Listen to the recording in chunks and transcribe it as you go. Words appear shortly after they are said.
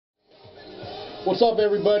What's up,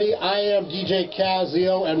 everybody? I am DJ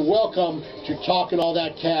Kazzeo, and welcome to Talkin All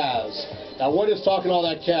That Kazz. Now, what is Talkin All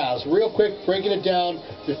That Kazz? Real quick, breaking it down,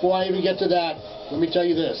 before I even get to that, let me tell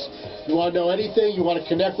you this. You want to know anything, you want to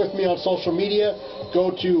connect with me on social media, go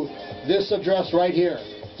to this address right here,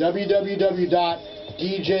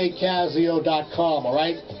 www.djkazzeo.com,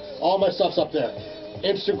 alright? All my stuff's up there.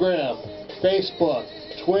 Instagram, Facebook,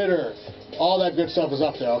 Twitter, all that good stuff is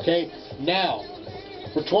up there, okay? Now,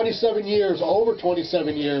 for 27 years, over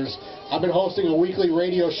 27 years, I've been hosting a weekly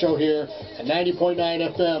radio show here at 90.9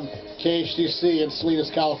 FM KHTC in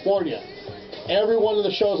Salinas, California. Every one of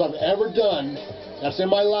the shows I've ever done that's in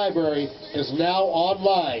my library is now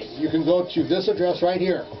online. You can go to this address right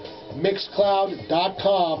here,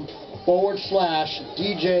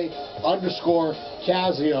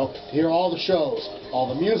 mixcloud.com/DJ_Kazzeo to hear all the shows, all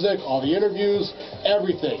the music, all the interviews,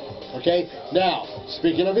 everything. Okay? Now,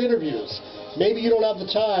 speaking of interviews, maybe you don't have the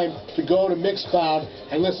time to go to Mixcloud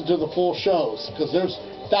and listen to the full shows, because there's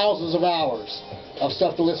thousands of hours of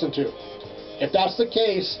stuff to listen to. If that's the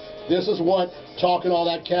case, this is what Talkin All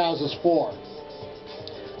That Kazz is for.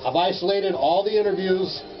 I've isolated all the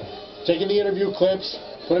interviews, taken the interview clips,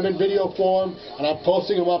 put them in video form, and I'm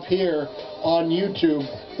posting them up here on YouTube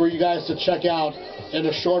for you guys to check out in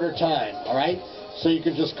a shorter time, alright? So you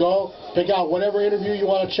can just go, pick out whatever interview you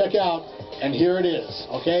want to check out, and here it is,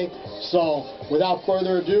 okay? So, without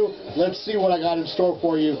further ado, let's see what I got in store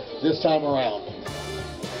for you this time around.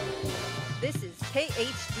 This is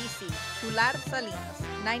KHDC, Chular Salinas,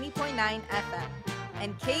 90.9 FM,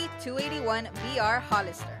 and K281BR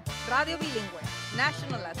Hollister, Radio Bilingüe,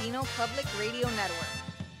 National Latino Public Radio Network.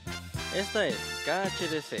 Esta es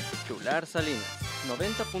KHDC, Chular Salinas,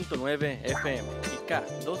 90.9 FM y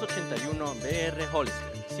K281BR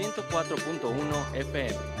Hollister, 104.1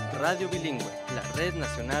 FM, Radio Bilingüe, la red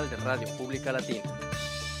nacional de radio pública latina.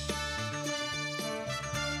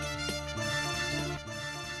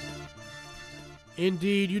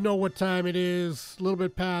 Indeed, you know what time it is. A little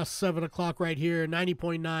bit past 7 o'clock right here,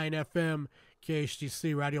 90.9 FM,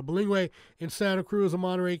 KHTC Radio Bilingüe in Santa Cruz and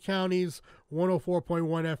Monterey counties,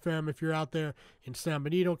 104.1 FM if you're out there in San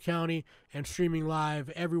Benito County, and streaming live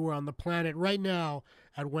everywhere on the planet right now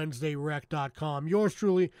at WednesdayRec.com. Yours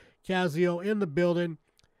truly, Kazzeo, in the building,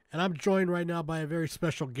 and I'm joined right now by a very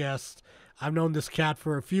special guest. I've known this cat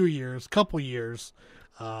for a few years, couple years.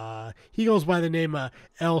 He goes by the name of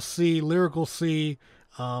LC, Lyrical C,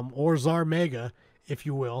 or Czar Mega, if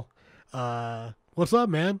you will. What's up,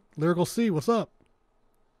 man? Lyrical C, what's up?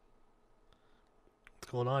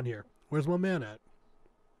 What's going on here? Where's my man at?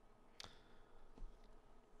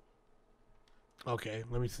 Okay,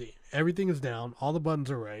 let me see. Everything is down. All the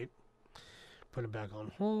buttons are right. Put it back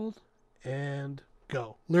on hold. And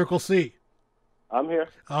go. Lyrical C. I'm here.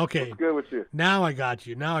 Okay. What's good with you? Now I got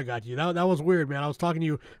you. That was weird, man. I was talking to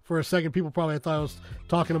you for a second. People probably thought I was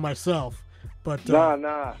talking to myself. But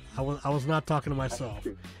Nah. I was not talking to myself.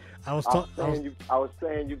 I was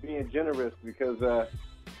saying you're being generous because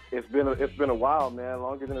it's been a while, man,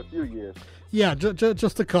 longer than a few years. Yeah,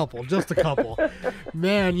 just a couple,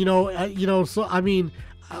 man. So I mean,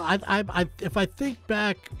 I if I think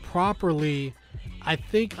back properly, I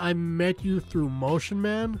think I met you through Motion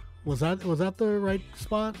Man. Was that the right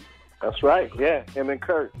spot? That's right. Yeah, him and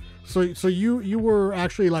Kurt. So you were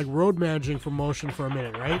actually like road managing for Motion for a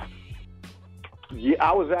minute, right? Yeah,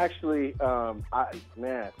 I was actually,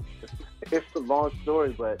 it's a long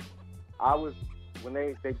story, but I was, when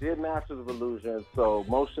they did Masters of Illusion, so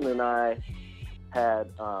Motion and I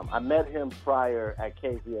had, I met him prior at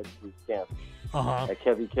KZX's campus, at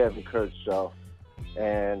Kevin Kurt's show,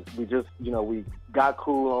 and we just, we got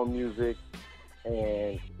cool on music,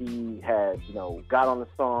 and he had, got on the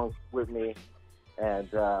songs with me, and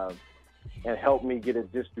helped me get a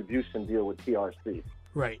distribution deal with TRC.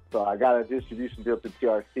 Right. So I got a distribution deal to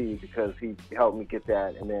TRC because he helped me get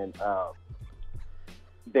that. And then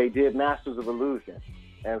they did Masters of Illusion.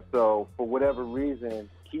 And so for whatever reason,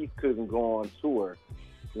 Keith couldn't go on tour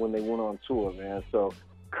when they went on tour, man. So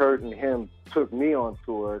Kurt and him took me on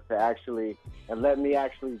tour to actually, and let me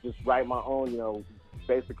actually just write my own,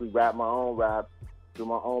 basically rap my own rap, do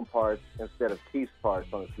my own parts instead of Keith's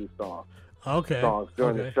parts on a few songs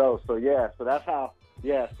during the show. So that's how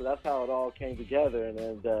it all came together.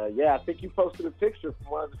 And I think you posted a picture from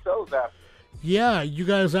one of the shows after. Yeah, you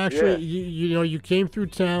guys actually, you came through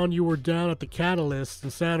town. You were down at the Catalyst in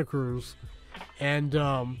Santa Cruz. And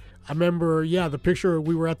I remember, the picture,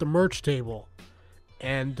 we were at the merch table.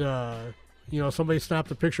 And, somebody snapped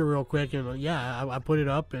the picture real quick. And, I put it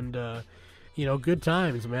up. And, good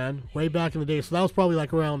times, man. Way back in the day. So that was probably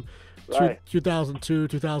like around 2002,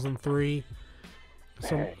 2003.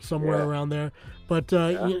 somewhere Yeah. around there. But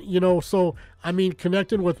Yeah. you know, so I mean,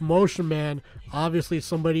 connecting with Motion Man, obviously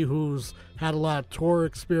somebody who's had a lot of tour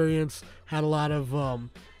experience, had a lot of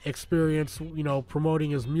experience, you know,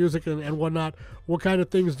 promoting his music and whatnot. What kind of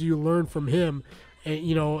things do you learn from him,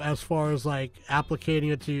 you know, as far as like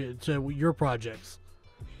applicating it to your projects?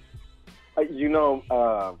 You know,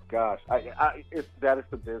 gosh, that is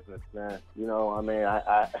the business, man. You know, I mean,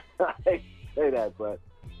 I hate to say that, but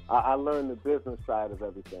I learned the business side of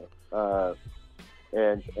everything.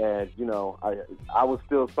 And you know, I was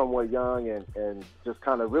still somewhat young and just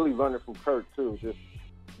kind of really learning from Kurt too, just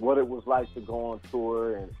what it was like to go on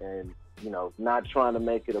tour and you know, not trying to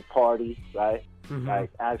make it a party, right? Mm-hmm. Like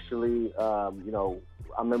actually, you know,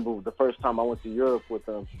 I remember the first time I went to Europe with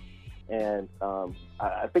him, and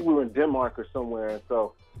I think we were in Denmark or somewhere, and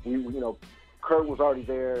so we, you know, Kurt was already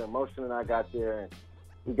there, and Motion and I got there, and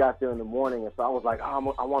we got there in the morning, and so I was like,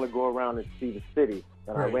 oh, I want to go around and see the city,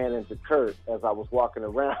 and Right. I ran into Kurt as I was walking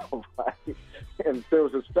around, right? And there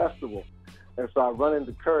was this festival, and so I run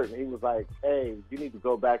into Kurt, and he was like, hey, you need to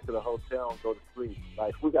go back to the hotel and go to sleep.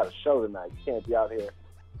 Like, we got a show tonight. You can't be out here.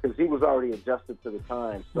 Because he was already adjusted to the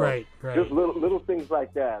time. So Right. just little things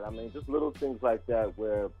like that. I mean, just little things like that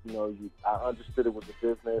where, you know, I understood it was a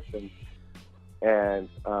business and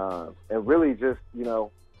really just, you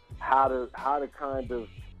know, how to kind of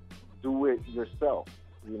do it yourself,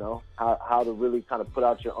 you know, how to really kind of put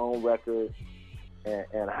out your own record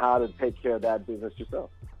and how to take care of that business yourself.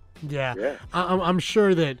 Yeah. I'm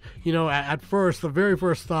sure that, you know, at first, the very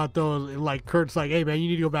first thought, though, like Kurt's like, hey, man, you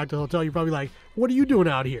need to go back to the hotel. You're probably like, what are you doing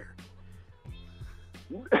out here?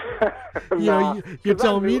 You're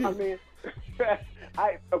telling me. I mean,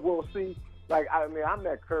 well, see, like, I mean, I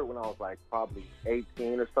met Kurt when I was like probably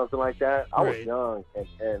 18 or something like that. I was Right. young,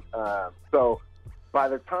 and so by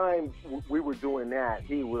the time we were doing that,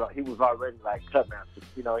 he was already like cut master.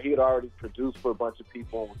 You know, he had already produced for a bunch of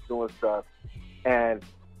people and was doing stuff, and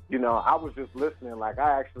you know, I was just listening. Like,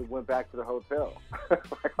 I actually went back to the hotel.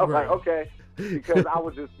 Like, I was Right. like, okay, because I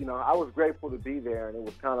was just, you know, I was grateful to be there, and it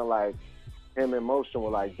was kind of like him and Motion were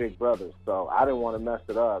like big brothers, so I didn't want to mess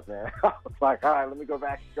it up, man. I was like, all right, let me go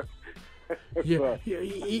back. Yeah,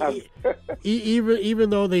 even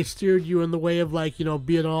though they steered you in the way of like, you know,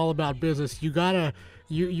 being all about business,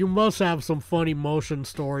 you must have some funny Motion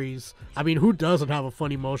stories. I mean, who doesn't have a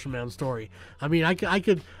funny Motion Man story? I mean, I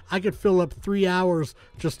could fill up 3 hours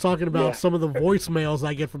just talking about some of the voicemails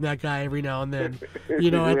I get from that guy every now and then.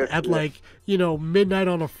 You know, at like, you know, midnight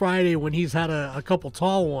on a Friday when he's had a couple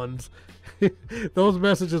tall ones. Those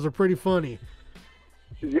messages are pretty funny.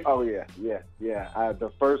 Oh yeah.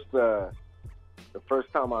 The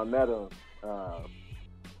first time I met him,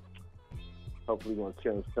 hopefully you want to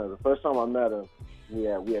change this. The first time I met him, we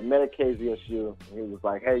had met at Kazzeo, and he was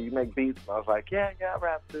like, "Hey, you make beats?" And I was like, "Yeah, I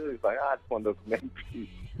rap too." He's like, "I just want to make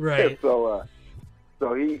beats." Right. So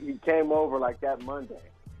he came over like that Monday,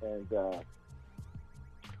 and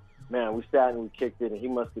man, we sat and we kicked it, and he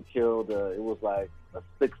must have killed. It was like a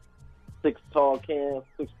six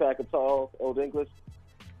pack of tall Old English,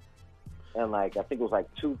 and like I think it was like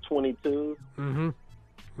 222. Mm-hmm.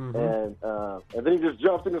 Mm-hmm. And then he just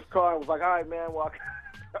jumped in his car and was like, "All right, man, walk."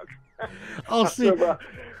 Oh, see.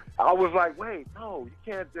 I was like, "Wait, no, you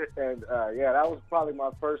can't do." And that was probably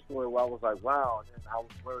my first story where I was like, "Wow," and I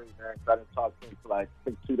was worried, man, because I didn't talk to him for like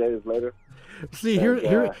 2 days later. See,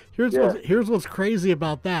 here's what's crazy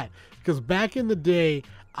about that, because back in the day,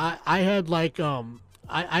 I had like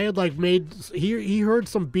I had like made he heard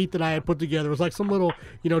some beat that I had put together. It was like some little,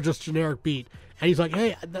 you know, just generic beat, and he's like,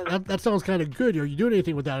 "Hey, that sounds kind of good. Are you doing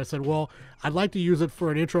anything with that?" I said, "Well, I'd like to use it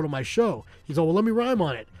for an intro to my show." He's like, "Well, let me rhyme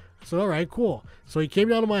on it." I said, "All right, cool." So he came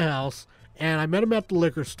down to my house, and I met him at the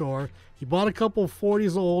liquor store. He bought a couple of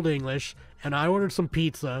 40s of Old English, and I ordered some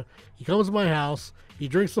pizza. He comes to my house, he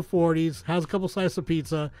drinks the 40s, has a couple slices of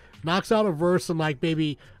pizza, knocks out a verse in like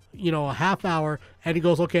maybe, you know, a half hour, and he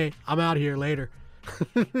goes, "Okay, I'm out of here later."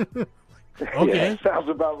 Okay. Yeah, sounds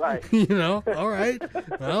about right. You know, all right.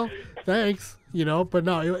 Well, thanks. You know, but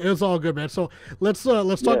no, it was all good, man. So let's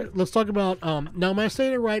talk about now. Am I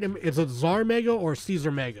saying it right? Is it Czar Mega or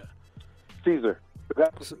Caesar Mega? Caesar.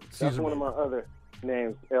 That's Caesar one of my other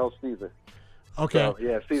names, L. Caesar. Okay. So,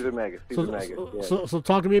 yeah, Caesar Mega. Caesar Mega. Yeah. So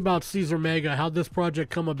talk to me about Caesar Mega. How'd this project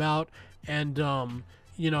come about? And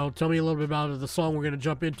you know, tell me a little bit about the song we're going to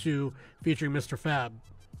jump into featuring Mr. Fab.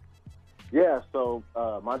 Yeah, so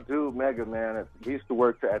my dude Mega, man, we used to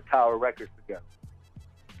work at Tower Records together,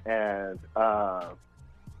 and a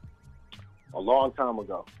long time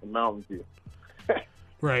ago in Mountain View.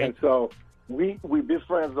 Right. And so we've been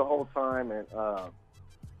friends the whole time, and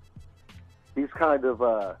he's kind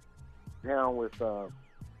of down with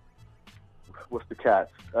what's the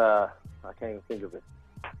cats? I can't even think of it.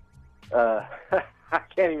 I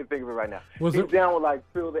can't even think of it right now. He's down with like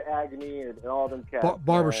Feel the Agony and all them cats.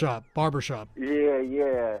 Barbershop.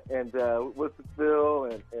 Yeah. And what's the Phil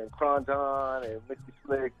and Crondon and Mickey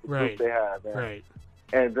Slick. The group they have, man. Right.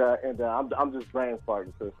 And I'm just brain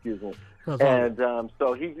farting, so excuse me.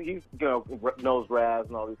 So he's knows Raz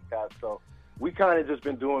and all these cats. So we kind of just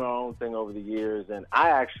been doing our own thing over the years. And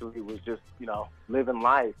I actually was just living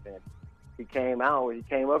life. And he came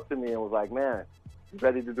up to me and was like, "Man, you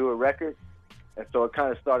ready to do a record?" And so it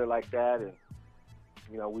kind of started like that, and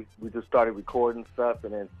we just started recording stuff,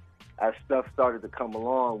 and then as stuff started to come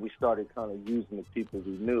along, we started kind of using the people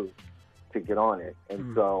we knew to get on it.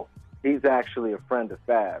 And so he's actually a friend of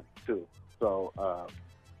Fab too. So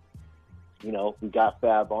we got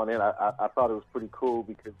Fab on it. I thought it was pretty cool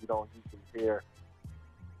because you don't usually hear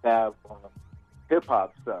Fab on hip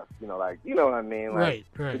hop stuff, you know what I mean? Like,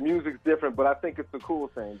 right. The music's different, but I think it's a cool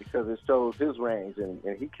thing because it shows his range and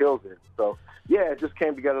he kills it. So yeah, it just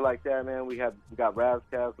came together like that, man. We got Raz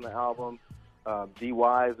Kazz on the album. D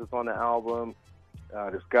Wise is on the album.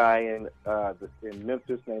 This guy in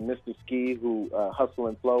Memphis named Mr. Ski, who Hustle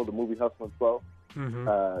and Flow, the movie Hustle and Flow,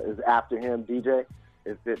 is after him. DJ,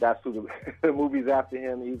 that's who the movie's after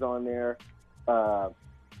him. He's on there.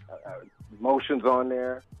 Motion's on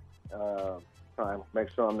there. Trying to make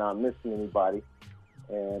sure I'm not missing anybody.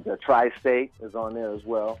 And Tri-State is on there as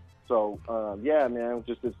well. So yeah, man,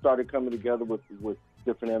 it started coming together with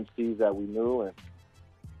different MCs that we knew, and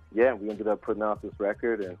yeah, we ended up putting out this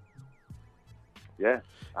record, and yeah,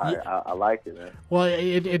 I like it, man. Well,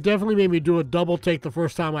 it definitely made me do a double take the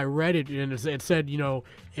first time I read it, and it said,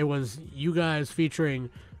 it was you guys featuring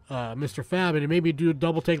Mr. Fab, and it made me do a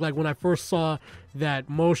double take. Like when I first saw that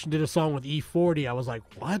Motion did a song with E40, I was like,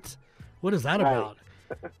 what? What is that about?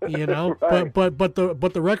 Right. But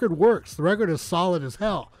the record works. The record is solid as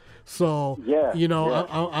hell. So yeah.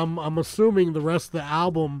 I'm assuming the rest of the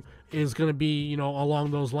album is going to be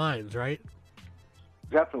along those lines, right?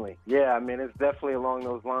 Definitely, yeah. I mean, it's definitely along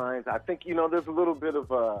those lines. I think there's a little bit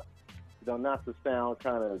of not to sound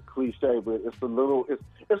kind of cliche, but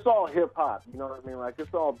it's all hip hop. You know what I mean? Like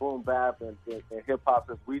it's all boom bap and hip hop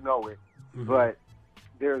as we know it, but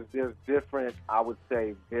there's different, I would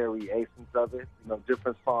say, variations of it.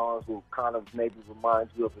 Different songs will kind of maybe remind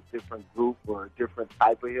you of a different group or a different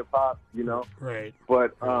type of hip hop. Right.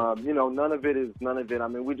 But none of it. I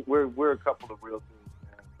mean, we're a couple of real dudes,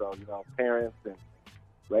 man. So parents and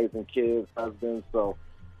raising kids, husbands. So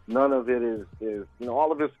none of it is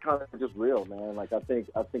all of it's kind of just real, man. Like I think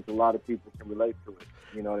a lot of people can relate to it.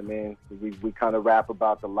 You know what I mean? We kind of rap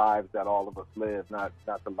about the lives that all of us live, not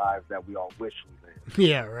the lives that we all wish we lived.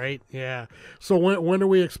 Yeah, right. Yeah. So when are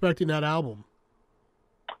we expecting that album?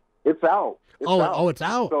 It's out. It's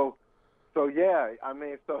out. So yeah. I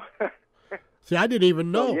mean, so. See, I didn't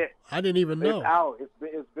even know. So, yeah, I didn't even know. It's out.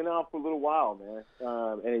 It's been out for a little while, man.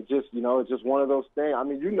 And it just it's just one of those things. I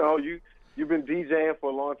mean, you've been DJing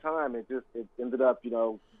for a long time. It ended up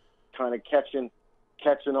kind of catching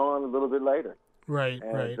on a little bit later. Right.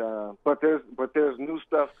 And, right. But there's new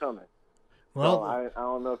stuff coming. Well, so I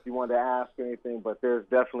don't know if you wanted to ask anything, but there's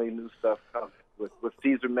definitely new stuff coming with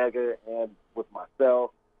Caesar Mega and with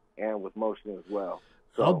myself and with Motion as well.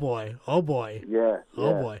 So, oh boy. Yeah.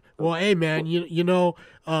 Oh boy. Well, hey man,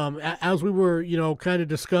 as we were kind of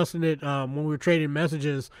discussing it when we were trading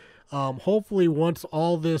messages, hopefully once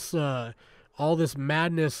all this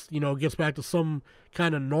madness gets back to some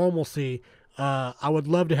kind of normalcy, I would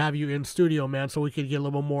love to have you in studio, man, so we could get a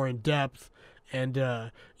little more in depth and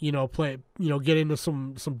get into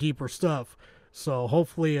some deeper stuff. So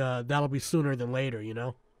hopefully that'll be sooner than later,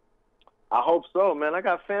 I hope so, man. I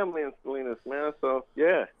got family in Salinas, man. So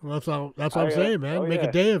yeah. Well, that's what I'm saying, man. Make a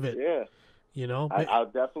day of it. Yeah. I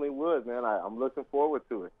definitely would, man. I'm looking forward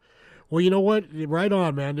to it. Well, you know what? Right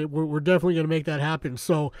on, man. We're definitely going to make that happen.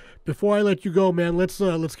 So before I let you go, man, let's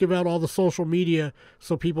give out all the social media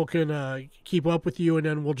so people can keep up with you, and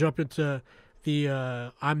then we'll jump into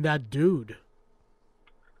the I'm That Dude.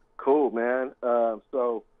 Cool, man.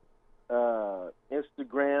 So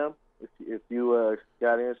Instagram, if you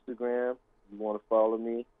got Instagram, you want to follow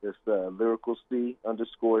me, it's Lyrical C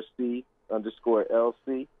 _C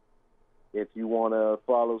 _LC. If you want to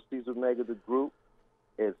follow Caesar Mega, the group,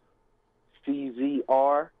 it's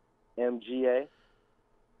CZR MGA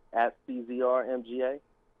at CZR MGA.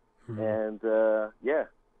 And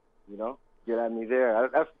get at me there.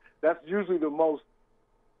 That's usually the most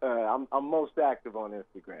I'm most active on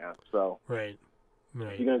Instagram. So right.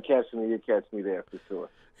 If you're gonna catch me, you catch me there for sure.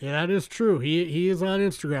 Yeah, that is true. He is on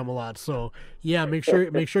Instagram a lot. So yeah, make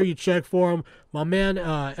sure you check for him. My man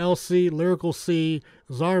LC, Lyrical C,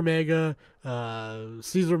 Czar Mega,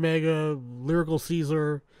 Caesar Mega, Lyrical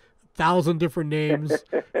Caesar, 1,000 different names.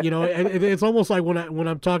 And it's almost like when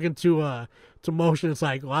I'm talking to Motion, it's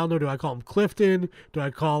like, well, I don't know, do I call him Clifton? Do I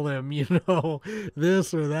call him,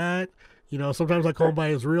 this or that? Sometimes I call him by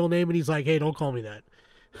his real name, and he's like, hey, don't call me that.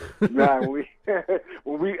 Nah, when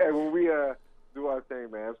we do our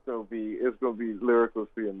thing, man, it's gonna be Lyrical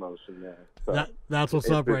C in Motion, man. So that's what's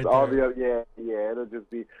up right all there. The other, yeah, it'll just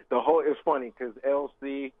be the whole. It's funny because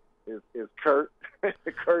LC is Kurt.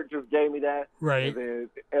 Kurt just gave me that. Right. And then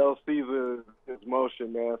LC is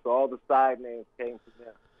Motion, man. So all the side names came from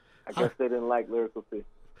them. I guess they didn't like Lyrical C.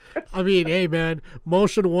 I mean, hey man,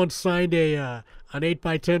 Motion once signed an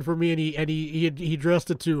 8x10 for me, and he dressed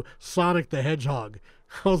it to Sonic the Hedgehog.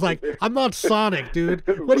 I was like, I'm not Sonic, dude.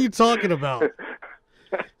 What are you talking about?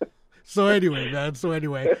 So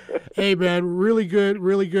anyway, hey man, really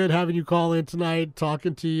good having you call in tonight,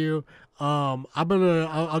 talking to you.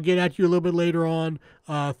 I'll get at you a little bit later on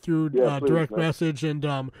through please, direct man. message, and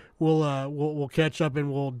we'll catch up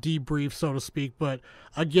and we'll debrief, so to speak. But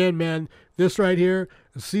again, man, this right here,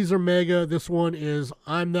 Caesar Mega. This one is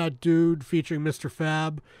I'm That Dude featuring Mr.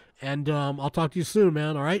 Fab, and I'll talk to you soon,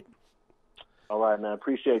 man. All right. All right, man.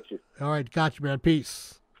 Appreciate you. All right, got you, man.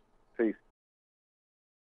 Peace.